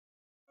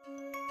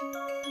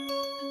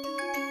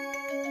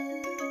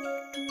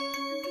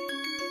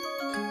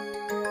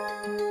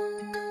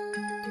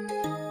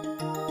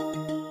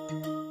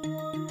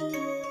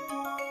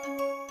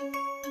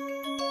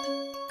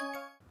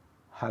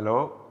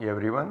Hello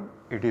everyone,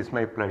 it is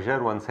my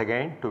pleasure once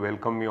again to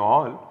welcome you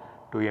all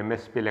to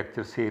MSP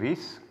lecture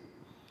series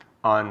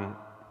on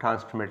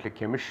transfer metal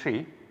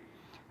chemistry.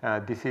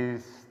 This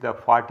is the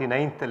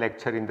 49th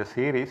lecture in the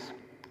series.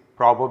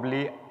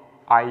 Probably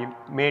I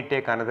may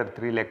take another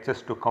 3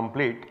 lectures to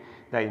complete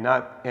the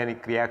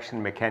inorganic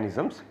reaction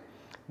mechanisms.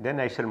 Then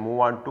I shall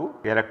move on to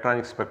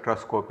electronic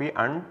spectroscopy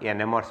and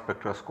NMR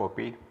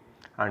spectroscopy,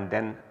 and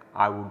then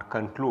I would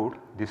conclude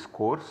this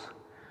course,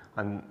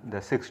 and the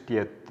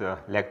 60th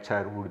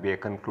lecture would be a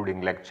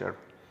concluding lecture.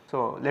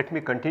 So, let me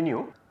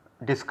continue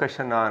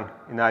discussion on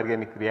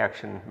inorganic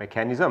reaction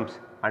mechanisms.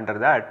 Under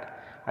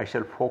that I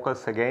shall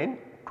focus again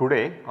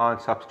today on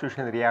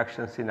substitution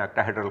reactions in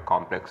octahedral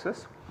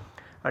complexes.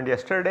 And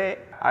yesterday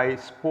I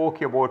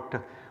spoke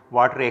about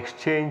water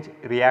exchange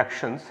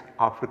reactions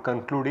after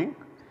concluding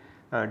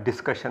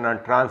discussion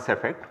on trans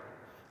effect.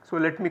 So,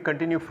 let me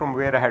continue from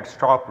where I had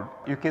stopped.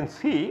 You can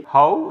see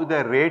how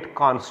the rate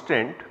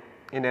constant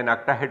in an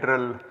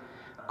octahedral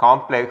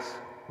complex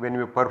when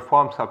we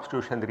perform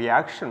substitution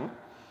reaction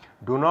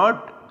do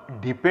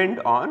not depend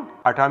on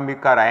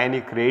atomic or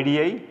ionic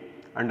radii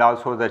and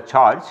also the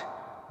charge,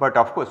 but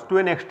of course to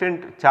an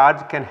extent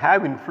charge can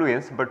have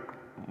influence, but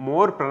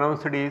more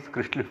pronounced is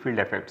crystal field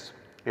effects,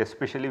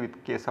 especially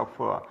with case of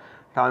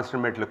transfer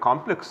metal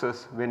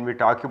complexes. When we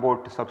talk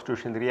about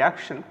substitution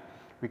reaction,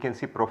 we can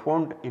see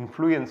profound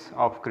influence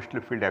of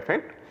crystal field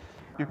effect.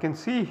 You can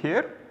see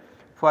here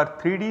for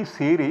 3D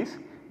series,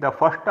 the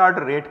first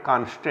order rate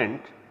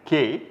constant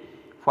K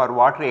for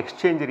water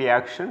exchange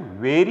reaction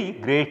vary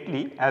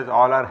greatly as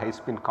all are high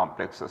spin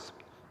complexes.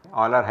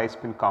 All are high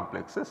spin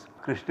complexes.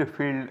 Crystal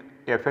field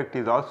effect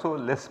is also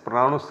less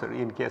pronounced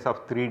in case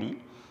of 3D.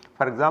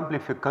 For example,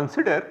 if you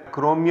consider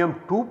chromium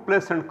 2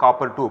 plus and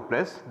copper 2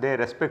 plus, they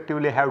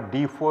respectively have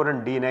D4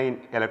 and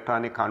D9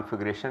 electronic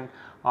configuration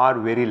are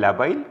very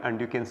labile,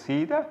 and you can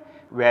see the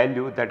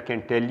value that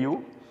can tell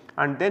you.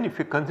 And then if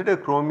you consider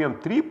chromium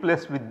 3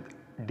 plus with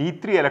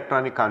D3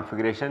 electronic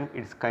configuration,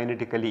 it is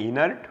kinetically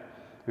inert.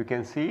 You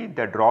can see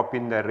the drop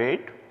in the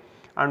rate.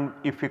 And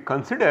if you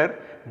consider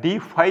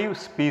D5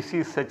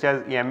 species such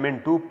as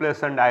Mn2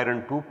 plus and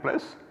iron 2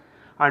 plus,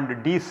 and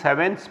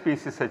D7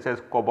 species such as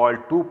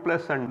cobalt 2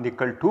 plus and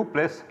nickel 2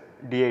 plus,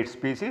 D8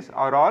 species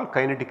are all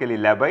kinetically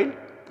labile,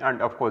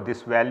 and of course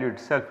this value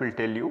itself will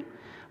tell you.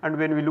 And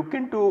when we look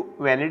into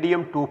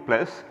vanadium 2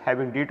 plus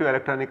having D2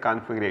 electronic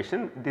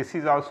configuration, this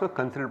is also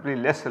considerably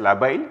less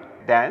labile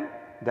than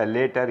the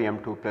later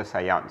M2 plus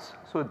ions.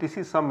 So, this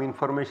is some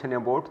information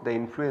about the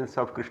influence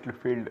of crystal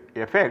field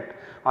effect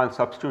on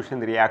substitution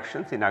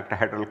reactions in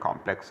octahedral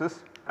complexes.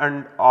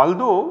 And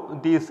although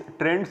these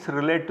trends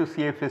relate to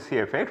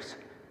CFSE effects,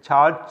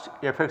 charge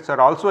effects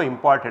are also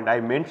important. I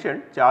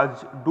mentioned charge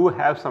do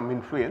have some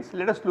influence.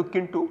 Let us look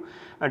into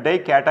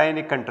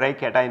dicationic and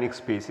tricationic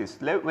species.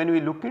 When we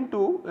look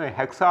into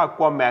hexa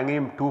aqua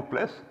manganum 2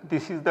 plus,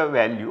 this is the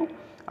value.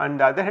 On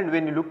the other hand,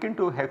 when you look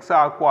into hexa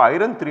aqua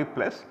iron 3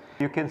 plus,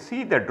 you can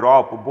see the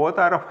drop, both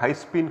are of high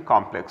spin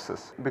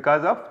complexes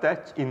because of the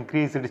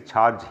increased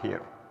charge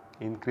here.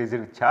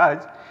 Increased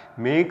charge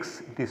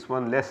makes this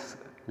one less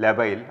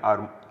labile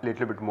or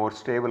little bit more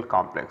stable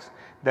complex.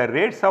 The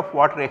rates of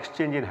water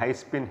exchange in high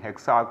spin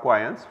hexa aqua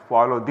ions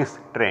follow this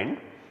trend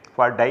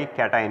for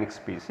dicationic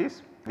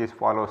species. This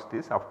follows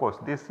this. Of course,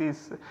 this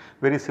is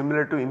very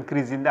similar to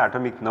increase in the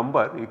atomic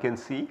number. You can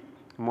see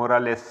more or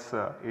less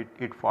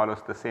it follows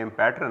the same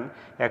pattern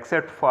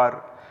except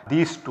for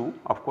these two.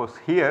 Of course,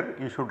 here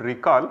you should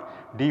recall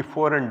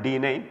D4 and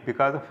D9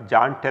 because of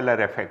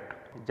Jahn-Teller effect.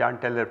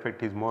 Jahn-Teller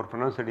effect is more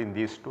pronounced in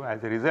these two.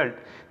 As a result,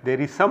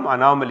 there is some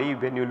anomaly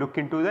when you look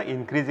into the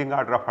increasing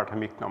order of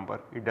atomic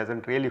number. It does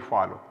not really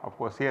follow. Of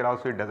course, here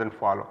also it does not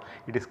follow,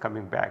 it is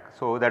coming back.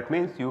 So, that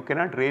means you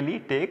cannot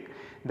really take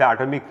the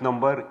atomic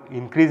number,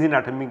 increase in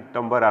atomic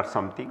number or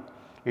something,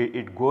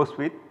 it goes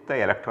with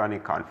the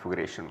electronic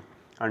configuration.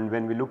 And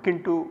when we look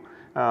into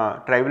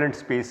trivalent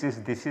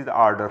species, this is the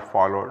order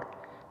followed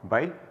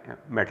by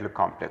metal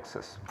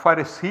complexes. For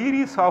a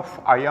series of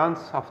ions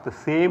of the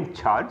same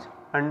charge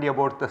and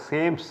about the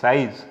same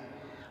size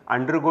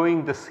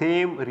undergoing the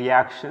same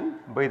reaction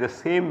by the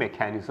same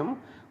mechanism,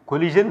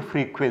 collision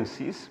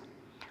frequencies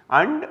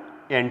and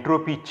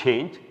entropy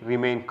change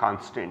remain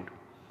constant.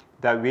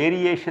 The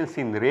variations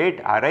in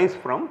rate arise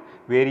from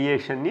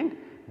variation in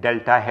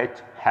delta H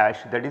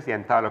hash, that is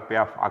enthalpy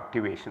of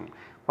activation.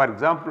 For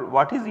example,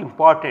 what is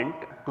important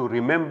to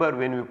remember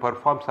when we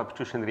perform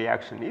substitution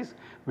reaction is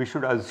we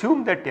should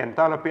assume that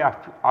enthalpy of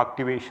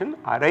activation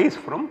arise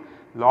from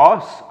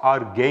loss or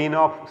gain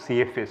of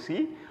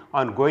CFSE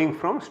on going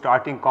from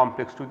starting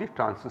complex to the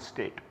transition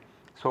state.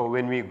 So,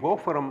 when we go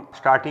from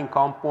starting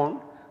compound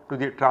to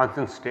the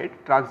transition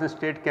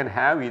state can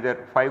have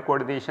either 5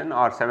 coordination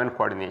or 7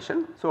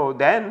 coordination. So,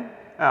 then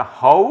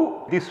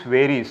how this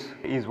varies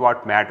is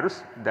what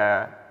matters.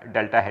 The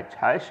delta H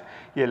hash.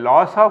 A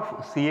loss of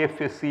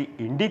CFSE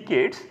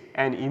indicates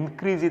an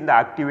increase in the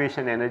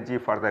activation energy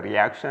for the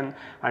reaction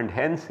and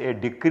hence a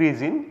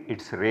decrease in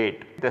its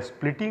rate. The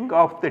splitting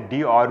of the d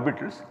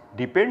orbitals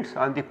depends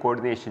on the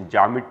coordination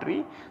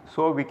geometry.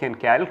 So, we can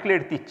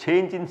calculate the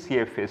change in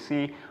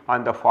CFSE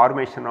on the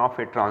formation of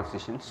a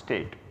transition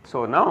state.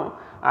 So, now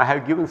I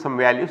have given some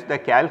values. The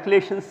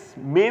calculations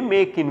may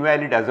make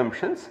invalid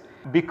assumptions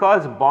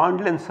because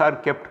bond lengths are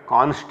kept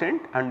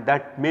constant and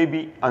that may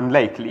be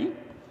unlikely.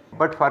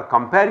 But for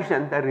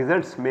comparison the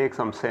results make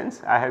some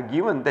sense. I have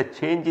given the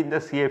change in the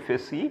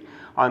CFSE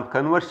on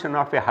conversion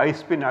of a high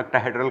spin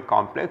octahedral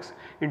complex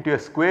into a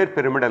square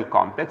pyramidal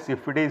complex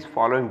if it is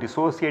following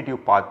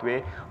dissociative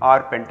pathway,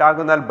 or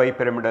pentagonal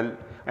bipyramidal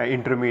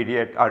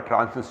intermediate or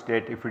transition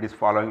state if it is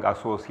following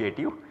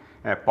associative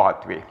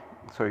pathway.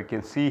 So, you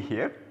can see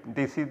here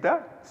this is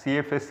the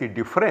CFSE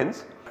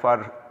difference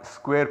for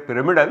square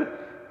pyramidal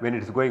when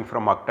it is going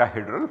from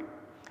octahedral,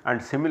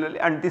 and similarly,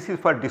 and this is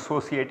for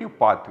dissociative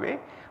pathway.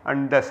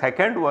 And the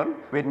second one,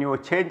 when you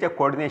change a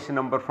coordination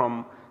number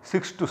from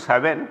 6 to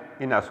 7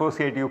 in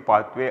associative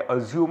pathway,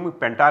 assume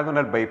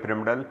pentagonal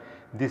bipyramidal,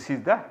 this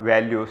is the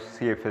values,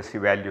 CFSE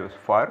values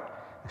for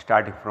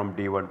starting from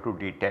D1 to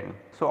D10.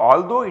 So,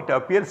 although it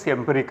appears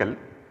empirical,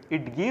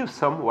 it gives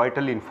some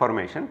vital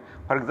information.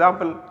 For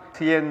example,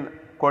 Cn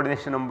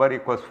coordination number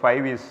equals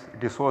 5 is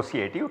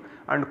dissociative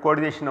and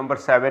coordination number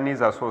 7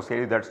 is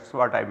associative, that is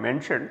what I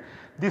mentioned.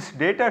 This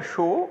data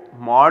show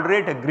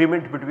moderate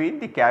agreement between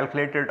the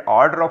calculated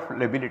order of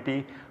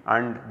lability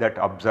and that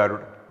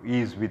observed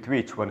ease with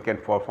which one can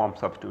perform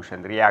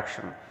substitution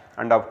reaction.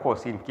 And of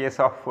course, in case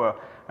of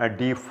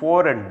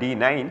D4 and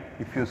D9,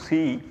 if you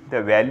see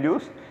the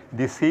values,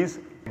 this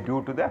is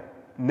due to the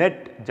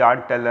net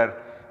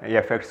Jahn-Teller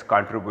effects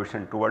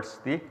contribution towards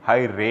the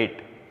high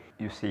rate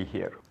you see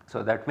here.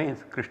 So, that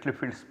means crystal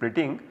field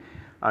splitting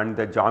and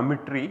the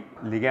geometry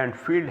ligand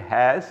field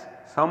has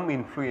some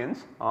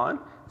influence on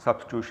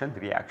substitution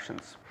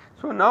reactions.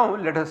 So, now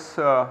let us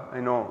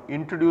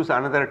introduce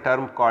another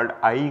term called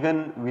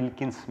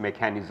Eigen-Wilkins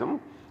mechanism.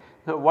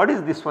 So, what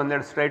is this one? Let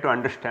us try to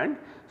understand.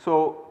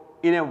 So,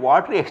 in a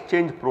water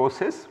exchange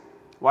process,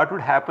 what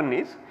would happen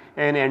is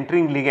an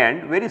entering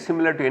ligand very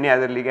similar to any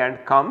other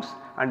ligand comes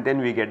and then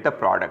we get the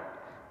product.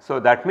 So,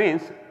 that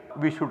means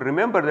we should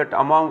remember that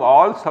among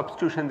all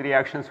substitution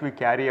reactions we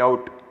carry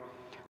out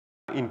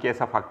in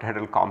case of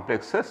octahedral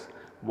complexes,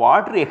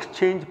 water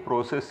exchange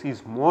process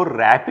is more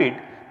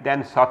rapid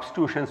than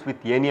substitutions with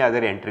any other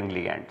entering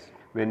ligands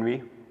when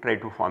we try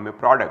to form a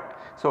product.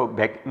 So,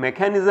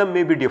 mechanism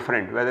may be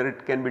different, whether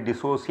it can be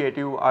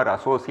dissociative or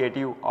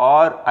associative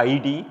or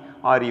ID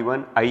or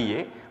even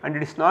IA, and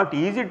it is not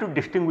easy to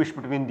distinguish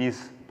between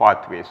these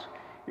pathways.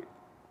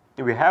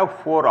 We have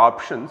 4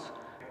 options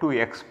to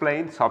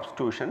explain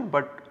substitution,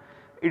 but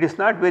it is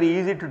not very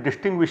easy to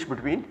distinguish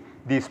between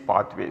these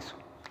pathways.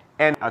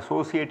 An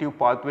associative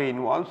pathway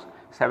involves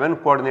 7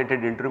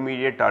 coordinated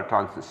intermediate or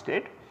transition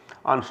state.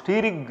 On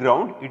steric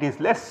ground it is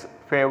less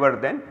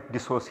favored than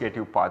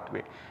dissociative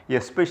pathway,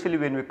 especially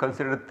when we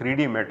consider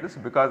 3D metals.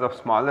 Because of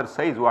smaller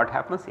size, what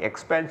happens,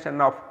 expansion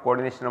of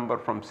coordination number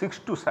from 6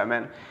 to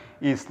 7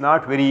 is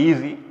not very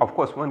easy. Of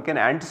course, one can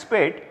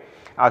anticipate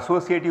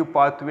associative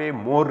pathway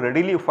more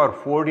readily for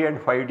 4D and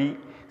 5D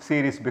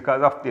series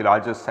because of the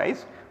larger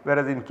size,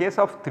 whereas in case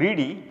of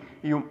 3D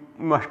you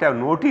must have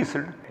noticed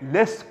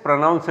less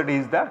pronounced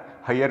is the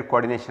higher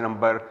coordination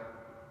number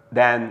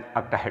than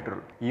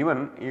octahedral.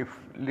 Even if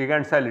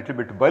ligands are little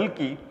bit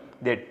bulky,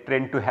 they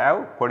tend to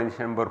have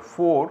coordination number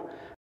 4,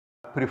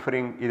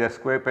 preferring either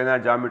square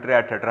planar geometry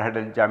or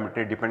tetrahedral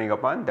geometry depending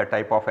upon the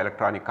type of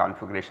electronic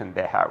configuration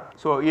they have.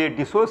 So, a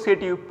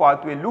dissociative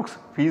pathway looks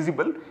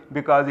feasible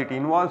because it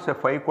involves a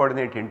 5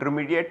 coordinate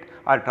intermediate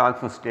or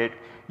transition state.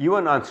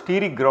 Even on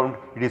steric ground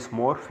it is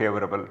more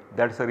favorable.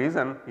 That is the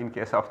reason in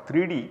case of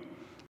 3D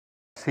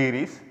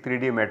series,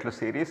 3D metal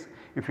series,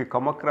 if you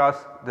come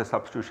across the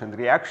substitution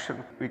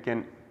reaction, we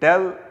can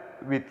tell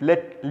with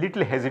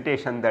little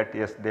hesitation that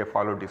yes, they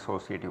follow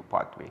dissociative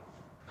pathway.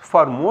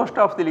 For most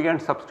of the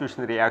ligand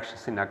substitution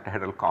reactions in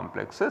octahedral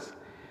complexes,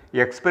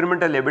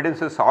 experimental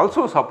evidences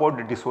also support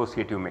the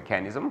dissociative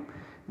mechanism.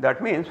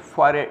 That means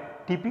for a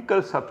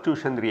typical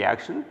substitution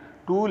reaction,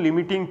 2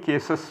 limiting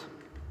cases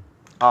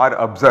are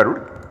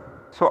observed.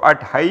 So,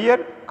 at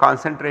higher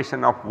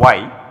concentration of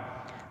Y,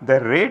 the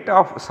rate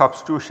of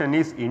substitution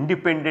is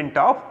independent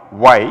of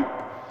Y,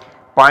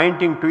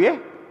 pointing to a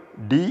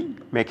D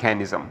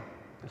mechanism.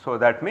 So,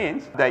 that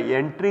means the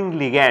entering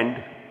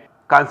ligand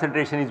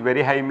concentration is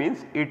very high,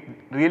 means it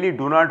really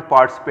do not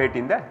participate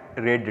in the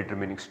rate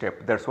determining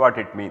step, that is what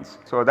it means.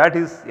 So, that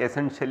is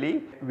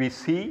essentially we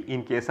see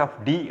in case of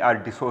D or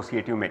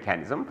dissociative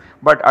mechanism,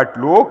 but at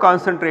low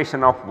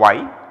concentration of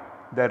Y,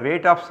 the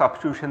rate of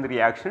substitution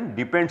reaction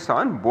depends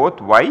on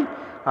both Y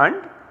and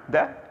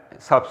the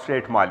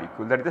substrate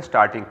molecule, that is the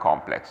starting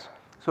complex.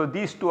 So,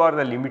 these two are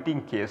the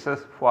limiting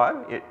cases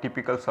for a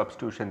typical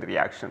substitution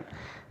reaction.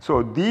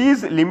 So,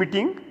 these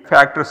limiting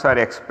factors are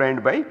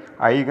explained by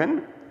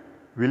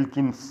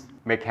Eigen-Wilkins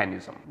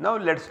mechanism. Now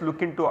let us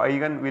look into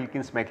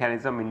Eigen-Wilkins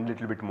mechanism in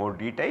little bit more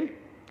detail.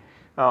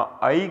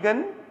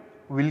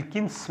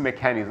 Eigen-Wilkins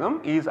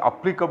mechanism is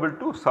applicable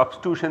to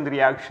substitution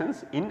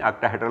reactions in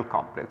octahedral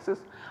complexes.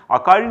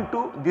 According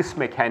to this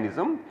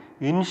mechanism,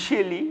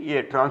 initially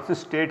a transition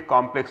state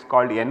complex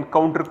called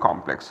encounter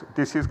complex,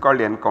 this is called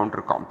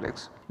encounter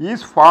complex,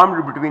 is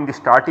formed between the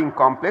starting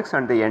complex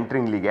and the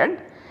entering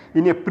ligand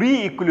in a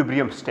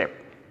pre-equilibrium step.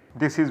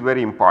 This is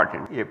very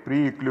important. A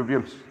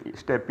pre-equilibrium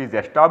step is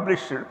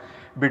established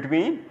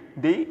between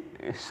the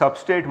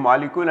substrate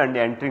molecule and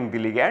entering the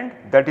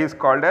ligand, that is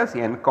called as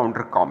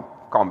encounter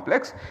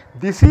complex.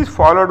 This is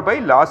followed by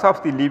loss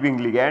of the leaving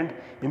ligand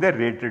in the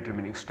rate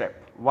determining step.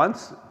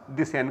 Once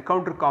this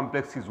encounter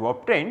complex is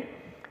obtained,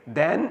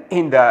 then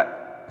in the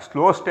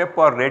slow step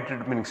or rate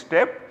determining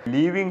step,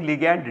 leaving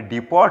ligand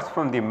departs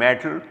from the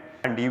metal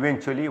and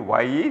eventually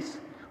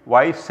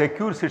Y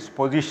secures its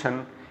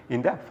position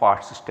in the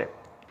fast step.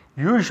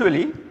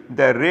 Usually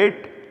the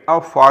rate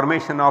of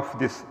formation of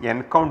this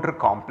encounter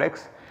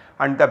complex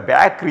and the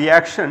back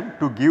reaction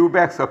to give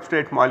back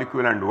substrate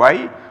molecule and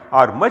Y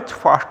are much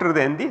faster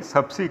than the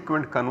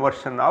subsequent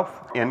conversion of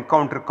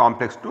encounter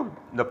complex to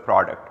the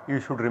product. You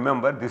should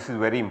remember, this is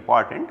very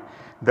important.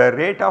 The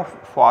rate of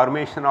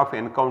formation of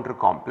encounter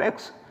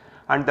complex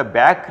and the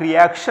back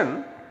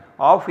reaction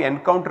of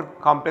encounter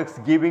complex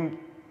giving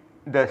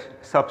the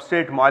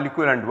substrate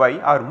molecule and Y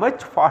are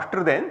much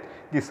faster than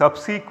the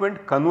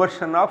subsequent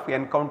conversion of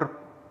encounter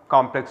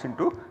complex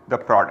into the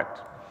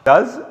product.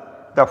 Thus,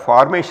 the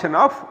formation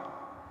of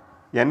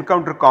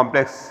encounter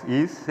complex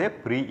is a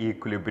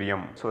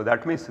pre-equilibrium. So,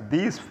 that means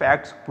these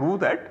facts prove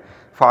that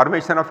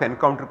formation of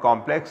encounter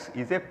complex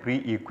is a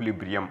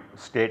pre-equilibrium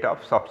state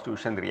of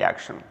substitution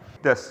reaction.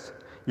 Thus,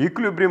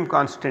 equilibrium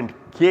constant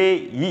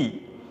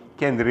Ke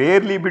can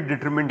rarely be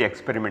determined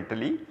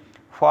experimentally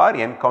for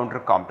encounter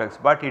complex,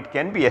 but it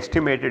can be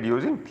estimated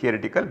using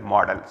theoretical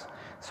models.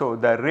 So,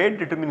 the rate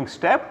determining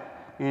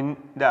step in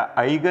the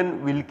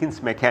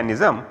Eigen-Wilkins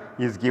mechanism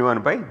is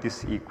given by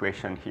this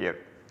equation here,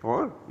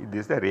 or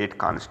this is the rate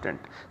constant.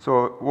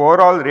 So,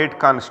 overall rate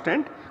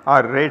constant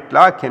or rate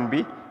law can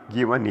be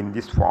given in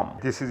this form.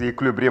 This is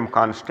equilibrium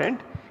constant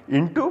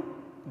into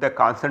the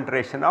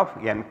concentration of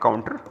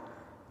encounter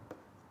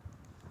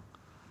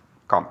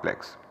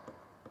complex.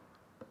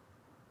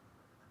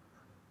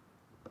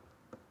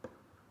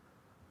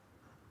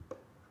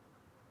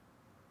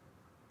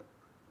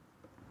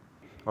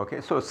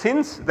 Okay. So,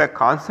 since the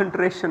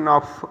concentration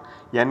of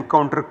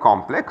encounter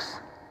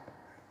complex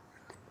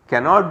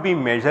cannot be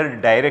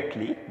measured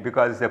directly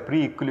because the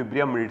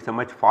pre-equilibrium is a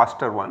much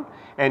faster one,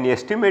 an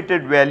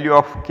estimated value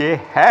of K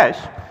hash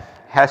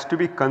has to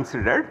be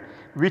considered,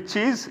 which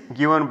is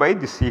given by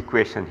this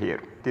equation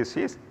here. This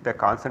is the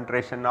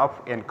concentration of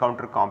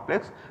encounter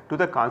complex to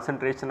the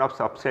concentration of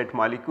substrate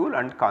molecule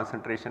and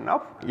concentration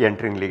of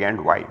entering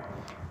ligand Y.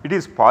 It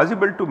is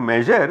possible to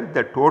measure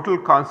the total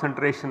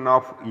concentration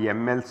of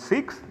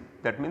ML6,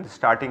 that means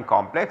starting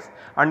complex,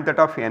 and that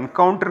of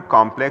encounter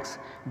complex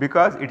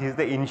because it is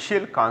the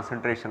initial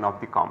concentration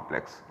of the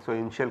complex. So,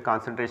 initial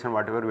concentration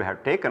whatever we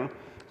have taken,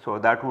 so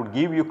that would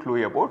give you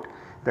clue about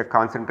the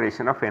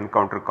concentration of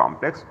encounter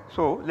complex.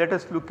 So, let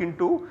us look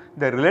into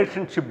the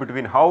relationship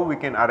between how we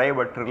can arrive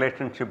at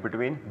relationship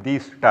between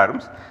these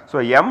terms. So,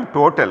 M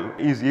total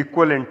is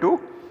equivalent to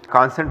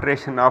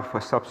concentration of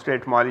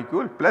substrate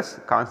molecule plus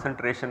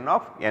concentration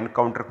of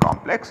encounter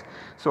complex.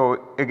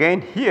 So,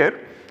 again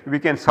here we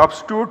can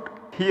substitute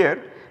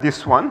here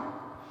this one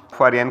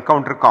for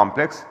encounter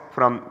complex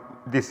from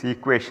this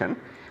equation,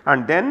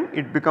 and then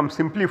it becomes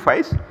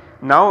simplifies.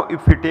 Now,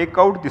 if we take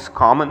out this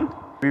common,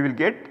 we will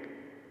get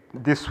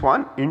this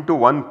one into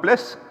 1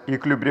 plus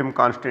equilibrium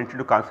constant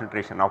into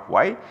concentration of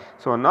Y.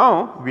 So,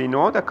 now we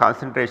know the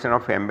concentration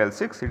of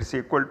ML6, it is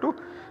equal to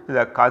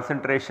the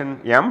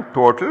concentration M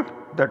total,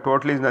 the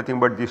total is nothing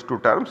but these two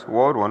terms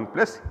over 1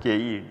 plus Ke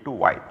into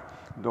Y.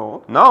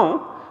 Though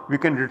now we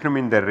can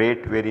determine the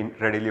rate very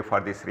readily for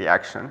this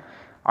reaction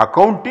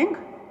accounting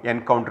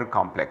encounter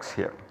complex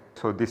here.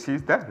 So, this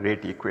is the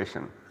rate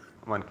equation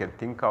one can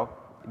think of.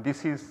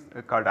 This is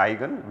called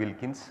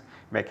Eigen-Wilkins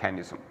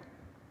mechanism.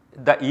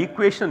 The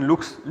equation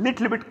looks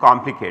little bit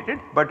complicated,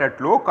 but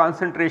at low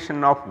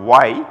concentration of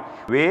Y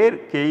where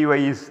Ky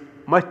is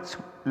much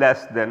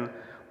less than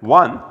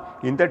 1,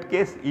 in that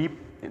case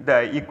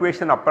the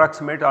equation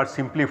approximates or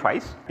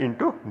simplifies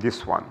into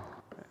this one.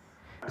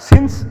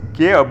 Since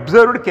K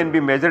observed can be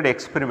measured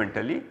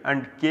experimentally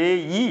and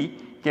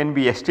Ke can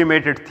be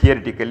estimated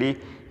theoretically,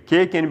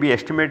 K can be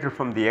estimated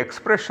from the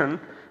expression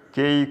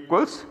K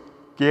equals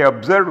K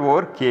observed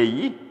over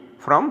Ke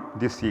from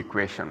this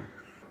equation.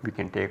 We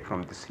can take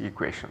from this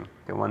equation.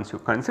 Okay, once you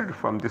consider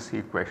from this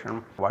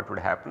equation what would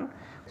happen.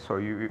 So,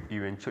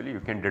 eventually you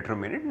can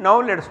determine it.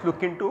 Now, let us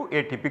look into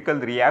a typical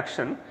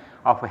reaction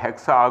of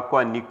hexa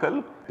aqua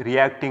nickel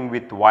reacting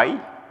with Y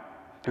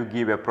to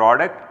give a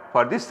product.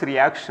 For this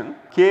reaction,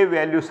 K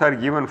values are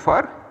given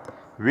for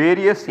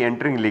various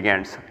entering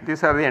ligands.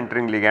 These are the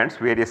entering ligands,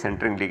 various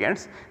entering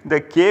ligands.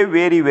 The K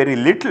vary very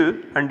little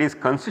and is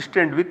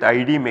consistent with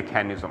ID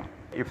mechanism.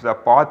 If the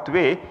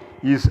pathway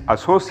is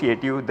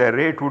associative, the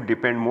rate would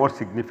depend more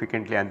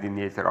significantly on the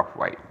nature of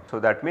Y. So,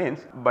 that means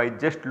by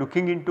just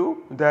looking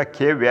into the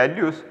K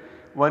values,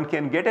 one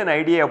can get an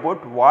idea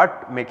about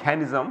what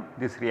mechanism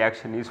this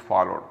reaction is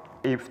followed.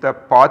 If the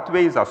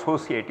pathway is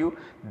associative,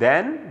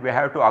 then we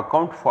have to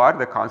account for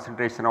the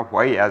concentration of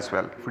Y as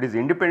well. If it is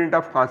independent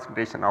of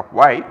concentration of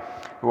Y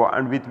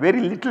and with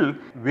very little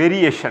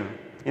variation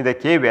in the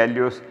K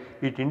values,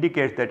 it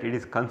indicates that it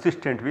is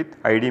consistent with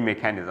ID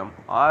mechanism,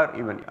 or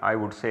even I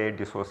would say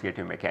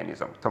dissociative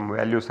mechanism. Some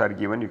values are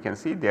given, you can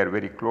see they are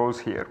very close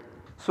here.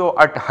 So,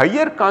 at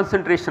higher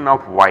concentration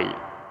of Y,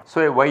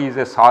 so Y is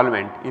a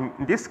solvent, in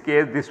this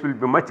case this will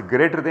be much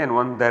greater than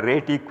 1, the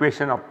rate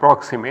equation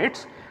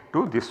approximates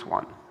to this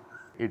one.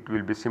 It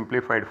will be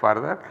simplified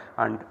further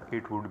and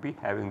it would be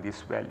having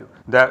this value.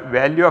 The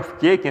value of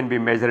K can be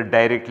measured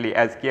directly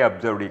as K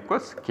observed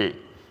equals K.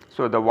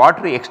 So, the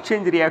water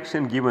exchange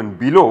reaction given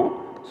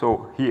below,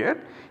 so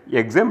here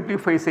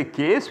exemplifies a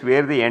case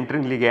where the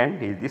entering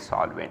ligand is the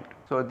solvent.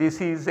 So,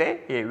 this is a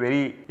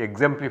very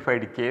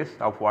exemplified case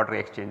of water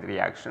exchange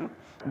reaction.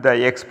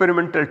 The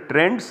experimental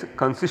trends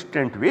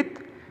consistent with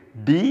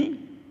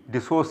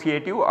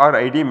dissociative or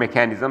ID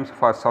mechanisms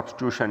for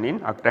substitution in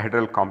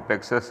octahedral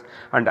complexes,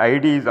 and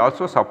ID is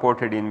also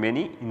supported in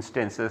many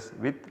instances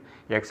with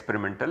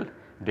experimental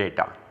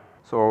data.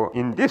 So,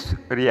 in this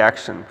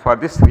reaction, for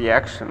this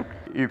reaction,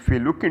 if we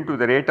look into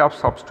the rate of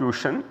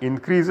substitution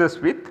increases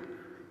with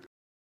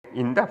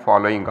in the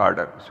following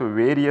order. So,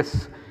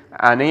 various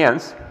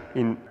anions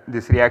in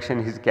this reaction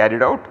is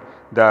carried out,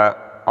 the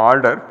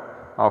order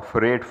of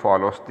rate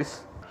follows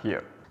this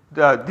here.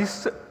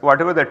 This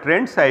whatever the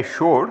trends I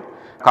showed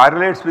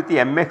correlates with the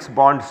mx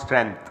bond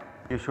strength.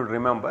 You should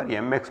remember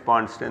mx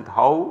bond strength,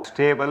 how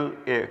stable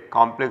a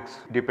complex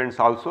depends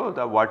also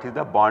the what is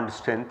the bond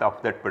strength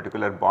of that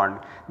particular bond.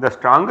 The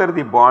stronger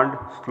the bond,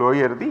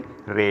 slower the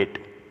rate.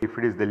 If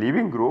it is the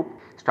leaving group,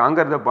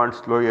 stronger the bond,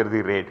 slower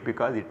the rate,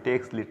 because it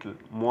takes little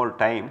more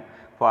time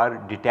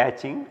for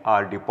detaching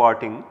or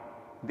departing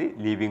the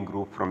leaving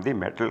group from the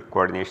metal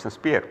coordination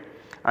sphere,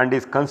 and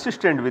is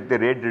consistent with the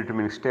rate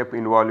determining step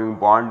involving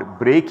bond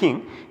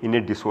breaking in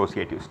a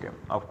dissociative step.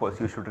 Of course,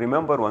 you should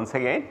remember once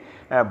again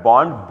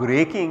bond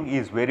breaking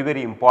is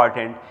very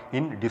important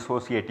in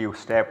dissociative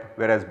step,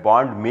 whereas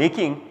bond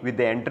making with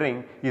the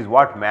entering is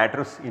what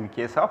matters in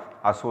case of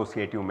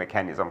associative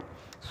mechanism.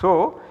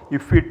 So,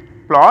 if we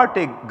plot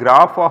a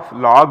graph of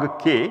log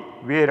K,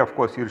 where of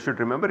course you should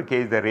remember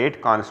K is the rate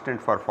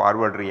constant for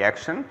forward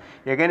reaction,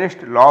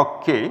 against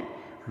log K,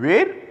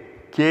 where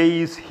K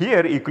is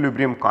here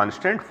equilibrium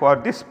constant for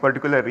this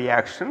particular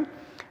reaction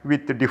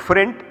with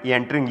different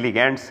entering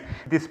ligands.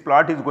 This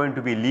plot is going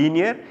to be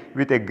linear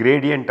with a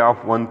gradient of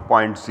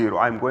 1.0.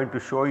 I am going to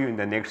show you in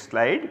the next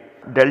slide.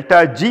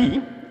 Delta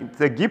G,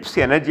 the Gibbs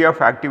energy of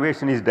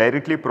activation is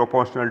directly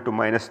proportional to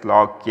minus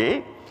log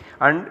K,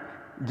 and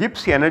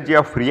Gibbs energy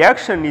of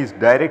reaction is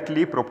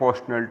directly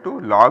proportional to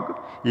log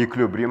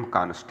equilibrium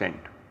constant.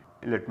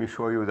 Let me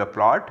show you the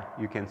plot.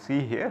 You can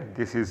see here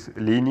this is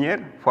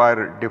linear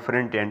for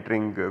different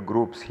entering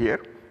groups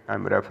here. I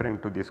am referring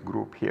to this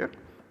group here.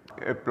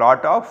 A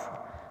plot of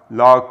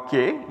log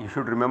K, you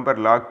should remember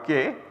log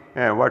K,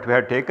 what we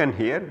have taken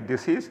here,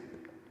 this is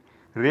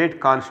rate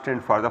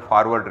constant for the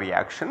forward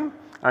reaction,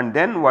 and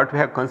then what we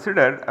have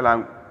considered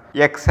along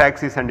x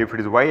axis and if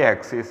it is y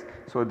axis.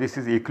 So, this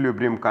is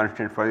equilibrium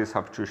constant for the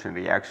substitution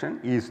reaction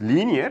is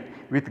linear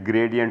with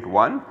gradient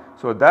 1.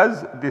 So,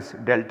 thus this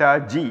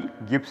delta G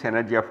Gibbs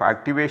energy of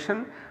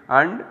activation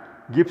and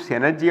Gibbs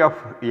energy of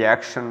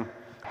reaction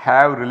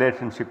have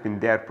relationship in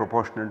their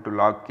proportional to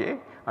log K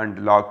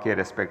and log K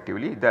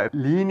respectively. The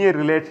linear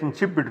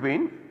relationship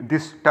between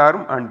this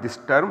term and this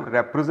term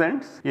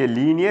represents a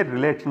linear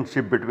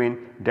relationship between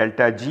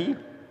delta G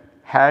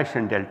hash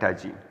and delta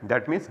G.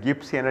 That means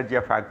Gibbs energy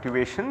of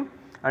activation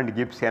and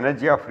Gibbs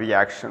energy of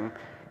reaction,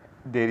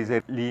 there is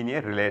a linear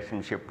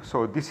relationship.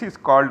 So, this is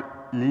called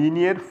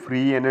linear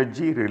free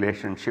energy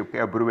relationship,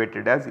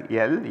 abbreviated as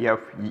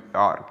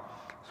LFER.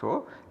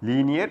 So,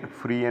 linear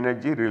free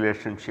energy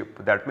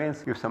relationship, that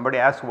means if somebody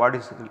asks what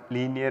is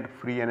linear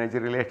free energy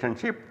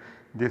relationship,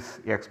 this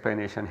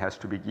explanation has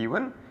to be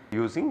given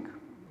using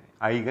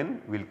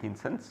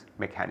Eigen-Wilkinson's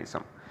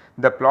mechanism.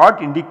 The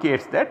plot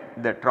indicates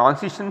that the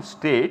transition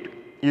state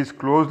is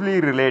closely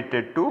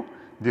related to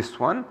this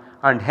one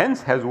and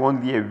hence has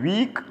only a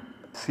weak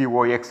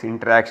COX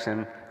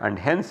interaction, and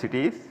hence it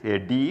is a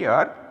D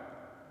or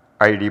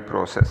ID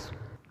process.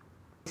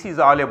 This is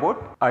all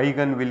about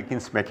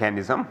Eigen-Wilkins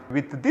mechanism.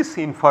 With this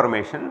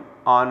information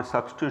on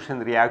substitution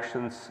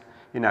reactions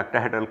in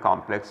octahedral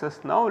complexes,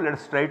 now let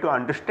us try to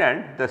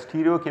understand the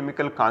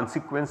stereochemical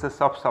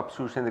consequences of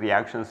substitution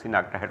reactions in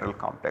octahedral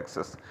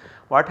complexes.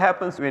 What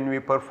happens when we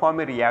perform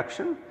a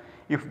reaction?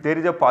 If there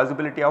is a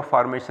possibility of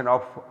formation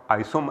of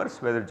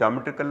isomers, whether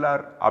geometrical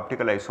or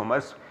optical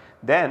isomers,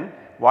 then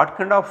what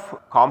kind of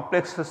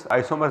complexes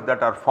isomers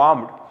that are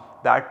formed,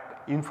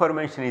 that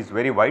information is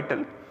very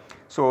vital.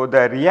 So,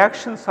 the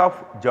reactions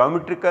of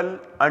geometrical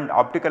and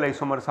optical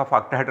isomers of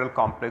octahedral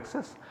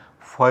complexes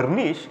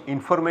furnish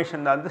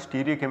information on the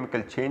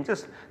stereochemical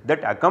changes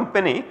that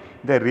accompany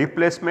the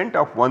replacement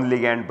of one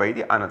ligand by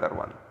the another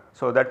one.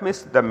 So, that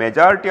means the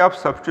majority of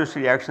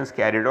substitution reactions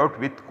carried out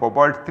with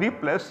cobalt 3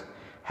 plus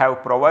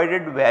have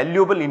provided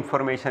valuable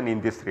information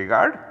in this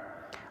regard,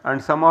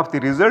 and some of the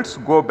results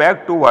go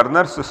back to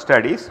Werner's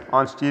studies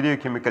on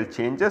stereochemical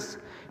changes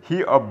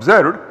he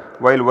observed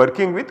while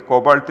working with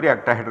cobalt 3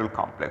 octahedral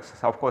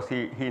complexes. Of course,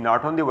 he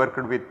not only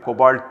worked with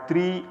cobalt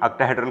 3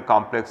 octahedral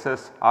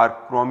complexes or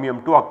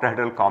chromium 2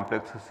 octahedral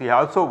complexes, he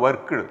also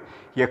worked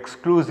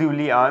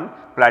exclusively on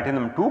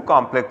platinum 2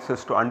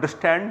 complexes to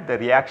understand the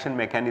reaction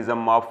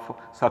mechanism of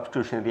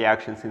substitution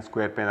reactions in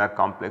square planar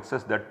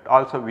complexes. That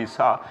also we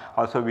saw,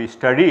 also we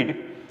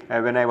studied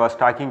when I was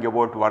talking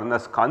about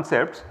Werner's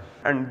concepts,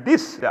 and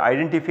this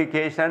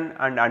identification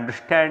and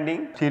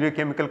understanding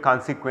stereochemical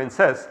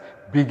consequences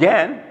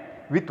began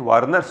with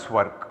Werner's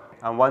work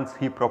once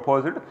he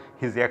proposed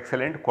his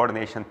excellent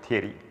coordination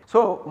theory.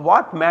 So,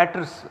 what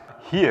matters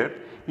here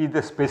is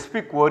the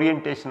specific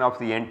orientation of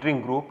the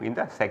entering group in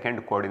the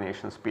second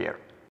coordination sphere.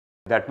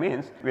 That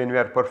means when we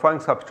are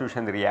performing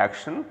substitution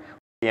reaction,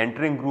 the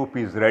entering group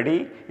is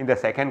ready in the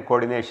second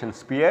coordination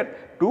sphere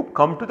to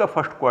come to the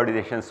first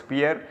coordination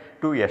sphere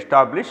to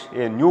establish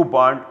a new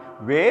bond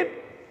where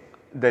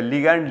the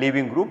ligand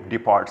leaving group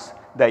departs.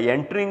 The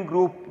entering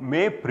group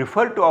may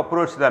prefer to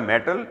approach the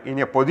metal in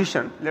a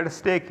position, let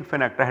us take if an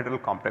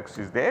octahedral complex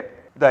is there,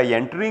 the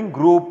entering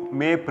group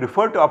may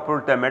prefer to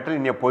approach the metal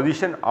in a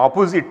position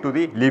opposite to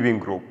the leaving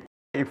group.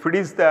 If it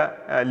is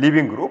the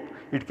leaving group,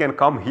 it can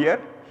come here,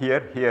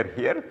 here, here,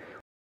 here.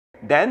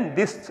 Then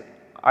this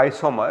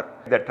isomer,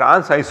 the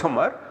trans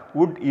isomer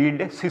would yield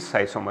a cis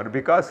isomer,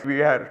 because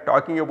we are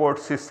talking about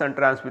cis and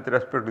trans with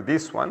respect to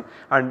this one,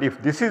 and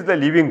if this is the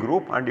leaving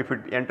group and if it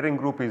entering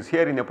group is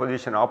here in a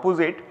position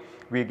opposite,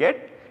 we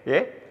get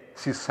a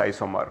cis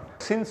isomer.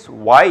 Since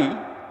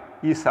Y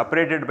is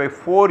separated by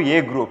 4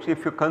 A groups,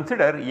 if you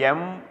consider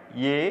M,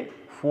 A,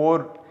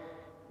 4,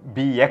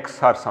 B,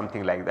 X or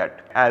something like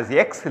that, as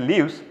X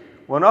leaves,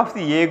 one of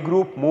the A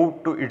group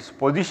moved to its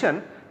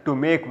position to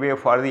make way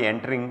for the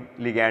entering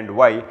ligand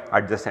Y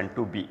adjacent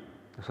to B.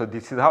 So,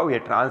 this is how a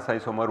trans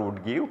isomer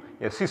would give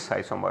a cis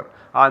isomer.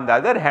 On the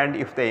other hand,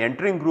 if the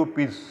entering group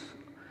is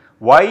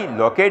Y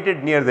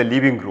located near the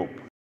leaving group,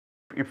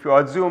 if you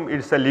assume it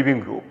is a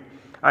leaving group,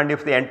 and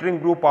if the entering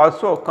group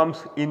also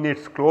comes in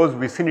its close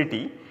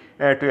vicinity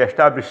to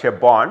establish a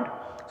bond,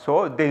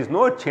 so there is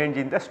no change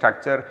in the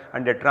structure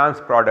and a trans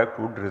product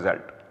would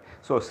result.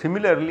 So,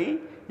 similarly,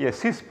 a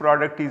cis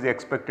product is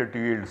expected to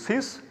yield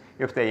cis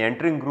if the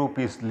entering group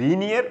is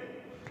linear,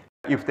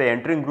 if the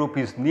entering group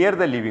is near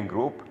the leaving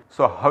group.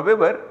 So,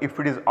 however, if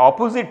it is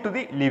opposite to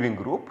the leaving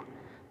group,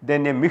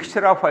 then a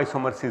mixture of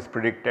isomers is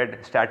predicted.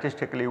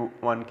 Statistically,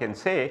 one can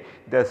say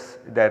thus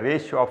the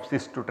ratio of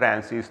cis to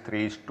trans is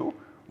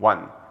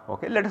 3:1.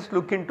 Okay. Let us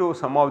look into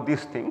some of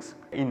these things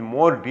in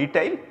more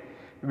detail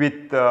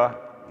with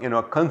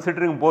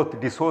considering both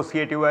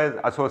dissociative as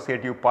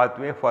associative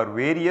pathway for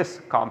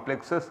various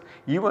complexes,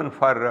 even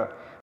for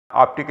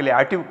optically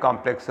active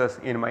complexes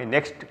in my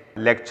next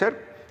lecture.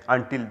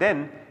 Until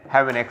then,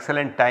 have an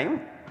excellent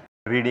time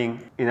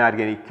reading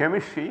inorganic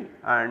chemistry,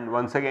 and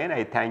once again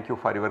I thank you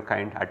for your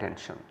kind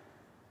attention.